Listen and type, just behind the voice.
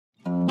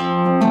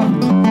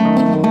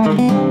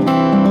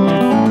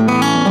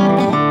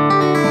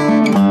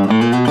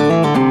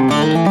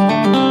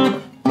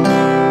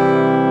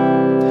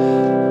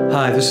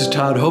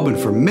Todd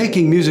Hoban for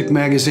Making Music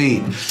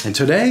Magazine, and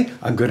today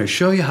I'm going to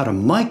show you how to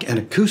mic an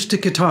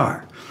acoustic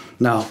guitar.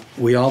 Now,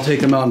 we all take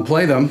them out and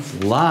play them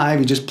live.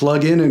 You just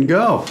plug in and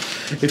go.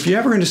 If you're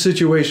ever in a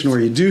situation where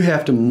you do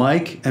have to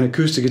mic an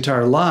acoustic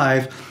guitar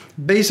live,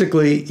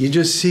 basically you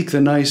just seek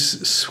the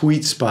nice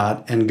sweet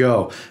spot and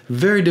go.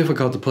 Very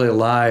difficult to play a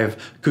live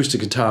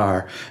acoustic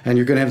guitar, and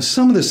you're going to have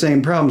some of the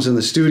same problems in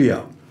the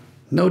studio.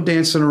 No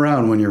dancing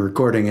around when you're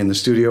recording in the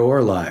studio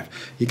or live.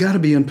 You got to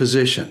be in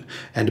position.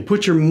 And to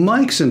put your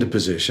mics into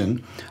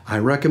position, I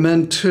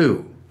recommend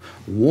two.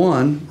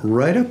 One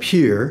right up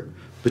here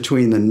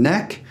between the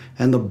neck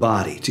and the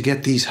body to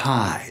get these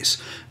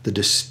highs, the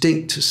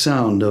distinct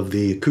sound of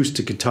the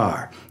acoustic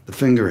guitar, the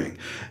fingering.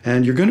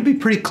 And you're going to be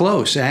pretty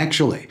close,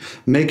 actually.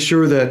 Make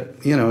sure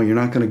that, you're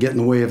not going to get in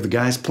the way of the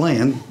guys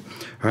playing.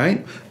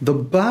 Right? The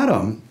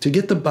bottom, to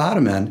get the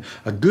bottom end,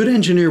 a good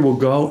engineer will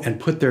go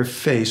and put their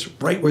face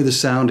right where the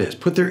sound is.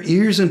 Put their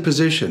ears in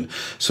position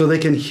so they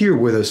can hear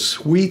where the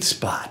sweet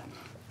spot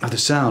of the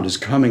sound is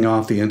coming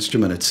off the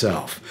instrument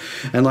itself.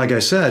 And like I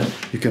said,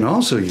 you can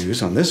also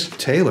use, on this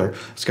Taylor,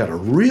 it's got a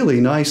really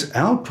nice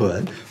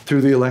output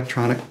through the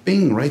electronic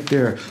bing right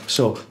there.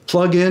 So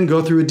plug in,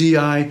 go through a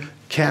DI,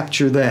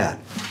 capture that.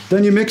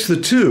 Then you mix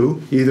the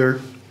two, either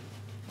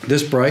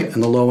this bright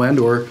and the low end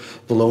or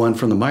the low end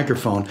from the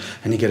microphone,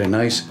 and you get a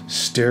nice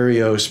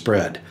stereo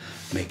spread.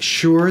 Make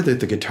sure that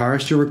the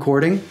guitarist you're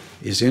recording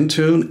is in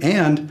tune,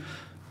 and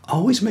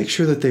always make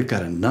sure that they've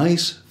got a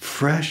nice,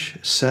 fresh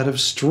set of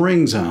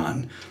strings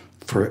on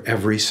for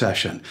every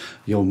session.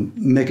 You'll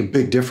make a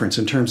big difference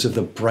in terms of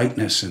the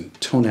brightness and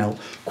tonal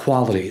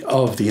quality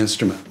of the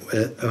instrument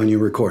when you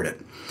record it.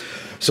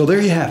 So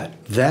there you have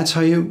it. That's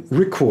how you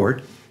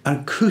record an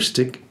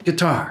acoustic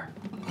guitar.